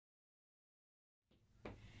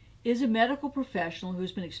Is a medical professional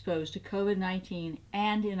who's been exposed to COVID-19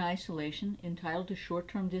 and in isolation entitled to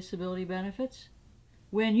short-term disability benefits?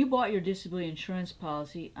 When you bought your disability insurance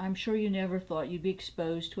policy, I'm sure you never thought you'd be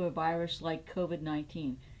exposed to a virus like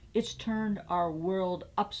COVID-19. It's turned our world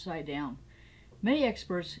upside down. Many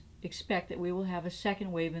experts expect that we will have a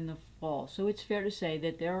second wave in the fall, so it's fair to say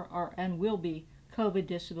that there are and will be COVID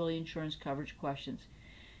disability insurance coverage questions.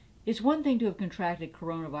 It's one thing to have contracted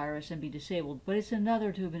coronavirus and be disabled, but it's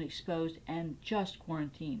another to have been exposed and just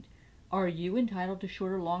quarantined. Are you entitled to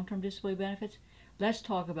shorter long-term disability benefits? Let's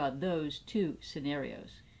talk about those two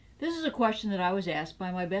scenarios. This is a question that I was asked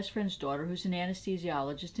by my best friend's daughter, who's an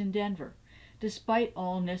anesthesiologist in Denver. Despite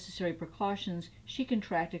all necessary precautions, she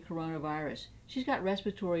contracted coronavirus. She's got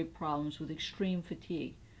respiratory problems with extreme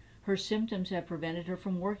fatigue. Her symptoms have prevented her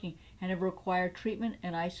from working and have required treatment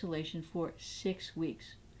and isolation for 6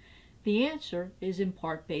 weeks. The answer is in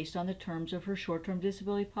part based on the terms of her short-term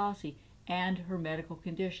disability policy and her medical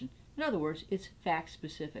condition. In other words, it's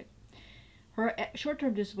fact-specific. Her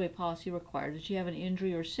short-term disability policy required that she have an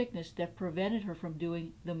injury or sickness that prevented her from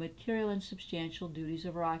doing the material and substantial duties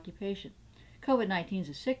of her occupation. COVID-19 is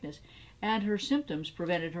a sickness, and her symptoms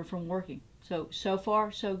prevented her from working. So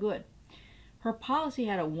far, so good. Her policy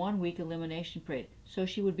had a 1-week elimination period, so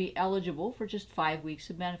she would be eligible for just 5 weeks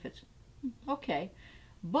of benefits. Okay,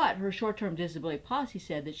 but her short-term disability policy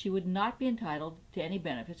said that she would not be entitled to any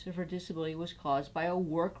benefits if her disability was caused by a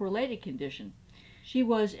work-related condition. She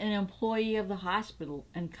was an employee of the hospital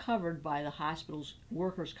and covered by the hospital's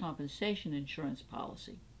workers' compensation insurance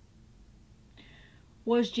policy.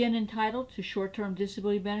 Was Jen entitled to short-term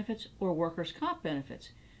disability benefits or workers' comp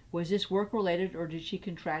benefits? Was this work-related, or did she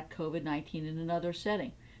contract COVID-19 in another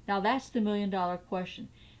setting? Now that's the million-dollar question.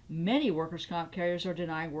 Many workers' comp carriers are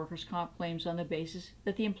denying workers' comp claims on the basis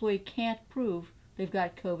that the employee can't prove they've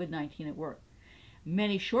got COVID-19 at work.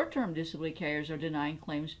 Many short-term disability carriers are denying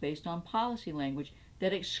claims based on policy language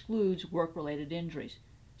that excludes work-related injuries.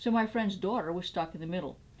 So my friend's daughter was stuck in the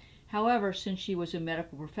middle. However, since she was a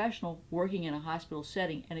medical professional working in a hospital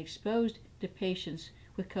setting and exposed to patients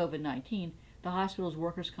with COVID-19, the hospital's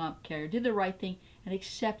workers' comp carrier did the right thing and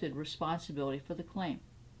accepted responsibility for the claim.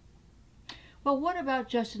 Well, what about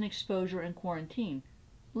just an exposure and quarantine?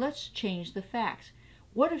 Let's change the facts.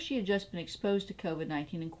 What if she had just been exposed to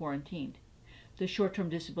COVID-19 and quarantined? The short-term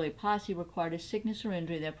disability policy required a sickness or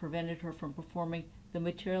injury that prevented her from performing the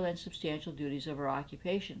material and substantial duties of her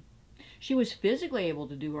occupation. She was physically able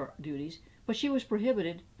to do her duties, but she was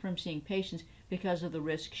prohibited from seeing patients because of the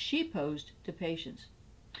risk she posed to patients.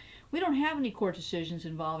 We don't have any court decisions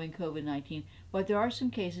involving COVID-19, but there are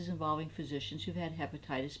some cases involving physicians who've had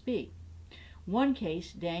hepatitis B. One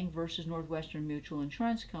case, Dang versus Northwestern Mutual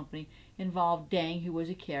Insurance Company, involved Dang, who was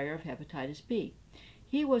a carrier of hepatitis B.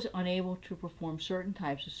 He was unable to perform certain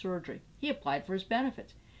types of surgery. He applied for his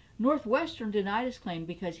benefits. Northwestern denied his claim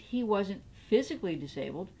because he wasn't physically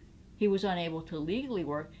disabled, he was unable to legally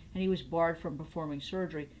work, and he was barred from performing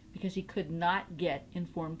surgery because he could not get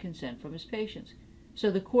informed consent from his patients.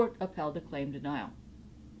 So the court upheld the claim denial.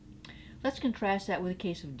 Let's contrast that with the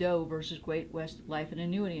case of Doe versus Great West Life and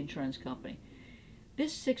Annuity Insurance Company.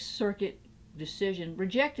 This Sixth Circuit decision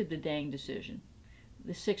rejected the Dang decision.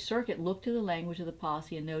 The Sixth Circuit looked to the language of the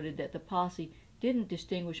policy and noted that the policy didn't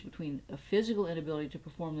distinguish between a physical inability to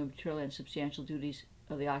perform the material and substantial duties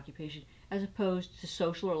of the occupation as opposed to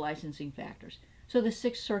social or licensing factors. So the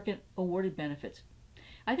Sixth Circuit awarded benefits.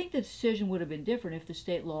 I think the decision would have been different if the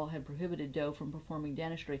state law had prohibited Doe from performing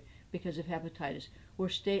dentistry because of hepatitis or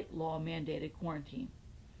state law mandated quarantine.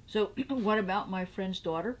 So what about my friend's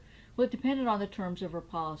daughter? Well, it depended on the terms of her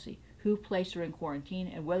policy, who placed her in quarantine,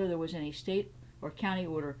 and whether there was any state or county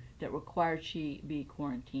order that required she be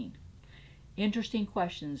quarantined. Interesting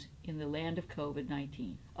questions in the land of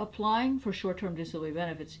COVID-19. Applying for short-term disability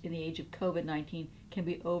benefits in the age of COVID-19 can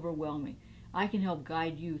be overwhelming. I can help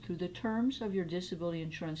guide you through the terms of your disability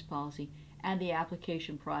insurance policy and the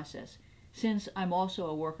application process. Since I'm also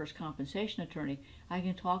a workers' compensation attorney, I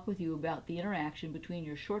can talk with you about the interaction between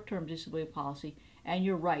your short-term disability policy and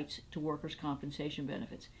your rights to workers' compensation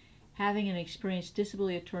benefits. Having an experienced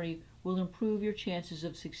disability attorney will improve your chances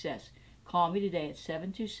of success. Call me today at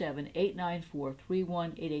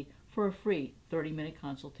 727-894-3188 for a free 30-minute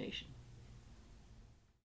consultation.